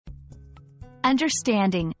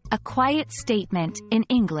Understanding a quiet statement in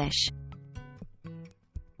English.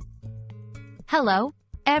 Hello,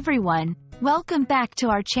 everyone. Welcome back to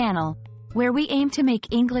our channel, where we aim to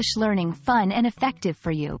make English learning fun and effective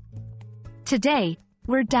for you. Today,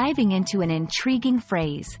 we're diving into an intriguing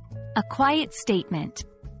phrase, a quiet statement.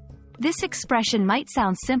 This expression might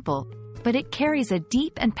sound simple, but it carries a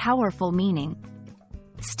deep and powerful meaning.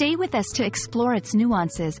 Stay with us to explore its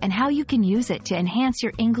nuances and how you can use it to enhance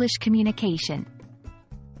your English communication.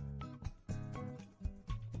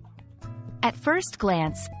 At first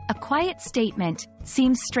glance, a quiet statement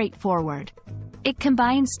seems straightforward. It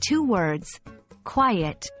combines two words,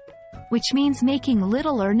 quiet, which means making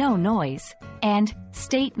little or no noise, and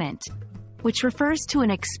statement, which refers to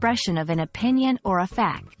an expression of an opinion or a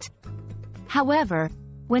fact. However,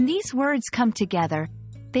 when these words come together,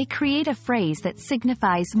 they create a phrase that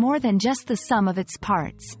signifies more than just the sum of its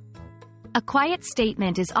parts. A quiet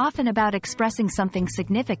statement is often about expressing something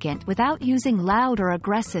significant without using loud or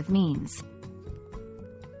aggressive means.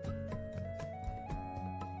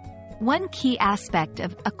 One key aspect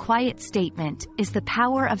of a quiet statement is the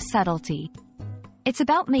power of subtlety. It's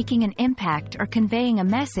about making an impact or conveying a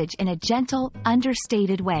message in a gentle,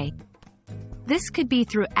 understated way. This could be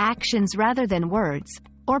through actions rather than words,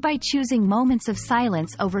 or by choosing moments of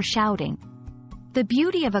silence over shouting. The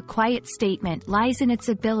beauty of a quiet statement lies in its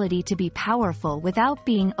ability to be powerful without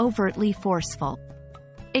being overtly forceful.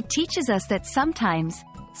 It teaches us that sometimes,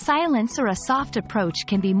 silence or a soft approach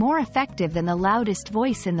can be more effective than the loudest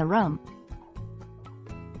voice in the room.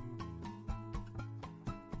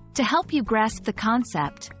 To help you grasp the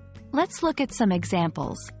concept, let's look at some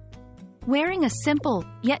examples. Wearing a simple,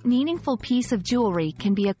 yet meaningful piece of jewelry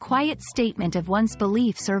can be a quiet statement of one's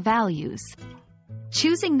beliefs or values.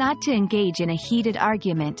 Choosing not to engage in a heated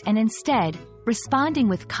argument and instead, responding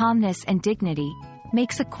with calmness and dignity,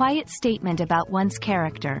 makes a quiet statement about one's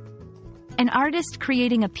character. An artist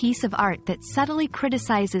creating a piece of art that subtly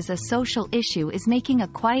criticizes a social issue is making a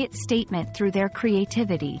quiet statement through their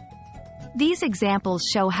creativity. These examples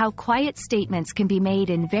show how quiet statements can be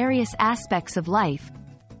made in various aspects of life,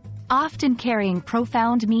 often carrying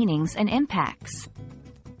profound meanings and impacts.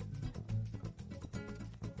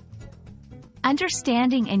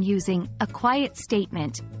 Understanding and using a quiet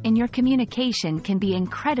statement in your communication can be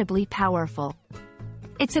incredibly powerful.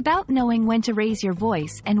 It's about knowing when to raise your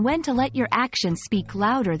voice and when to let your actions speak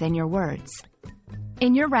louder than your words.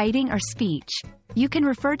 In your writing or speech, you can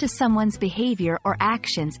refer to someone's behavior or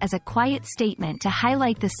actions as a quiet statement to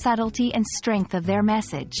highlight the subtlety and strength of their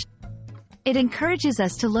message. It encourages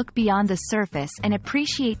us to look beyond the surface and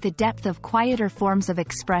appreciate the depth of quieter forms of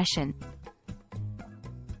expression.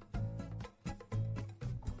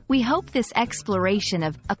 We hope this exploration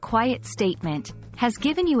of a quiet statement has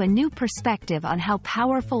given you a new perspective on how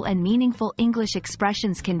powerful and meaningful English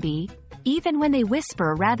expressions can be, even when they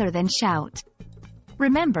whisper rather than shout.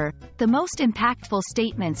 Remember, the most impactful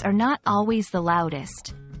statements are not always the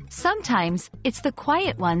loudest. Sometimes, it's the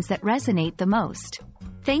quiet ones that resonate the most.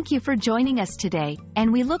 Thank you for joining us today,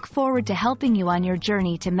 and we look forward to helping you on your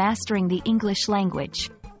journey to mastering the English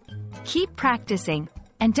language. Keep practicing,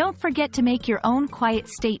 and don't forget to make your own quiet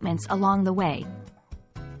statements along the way.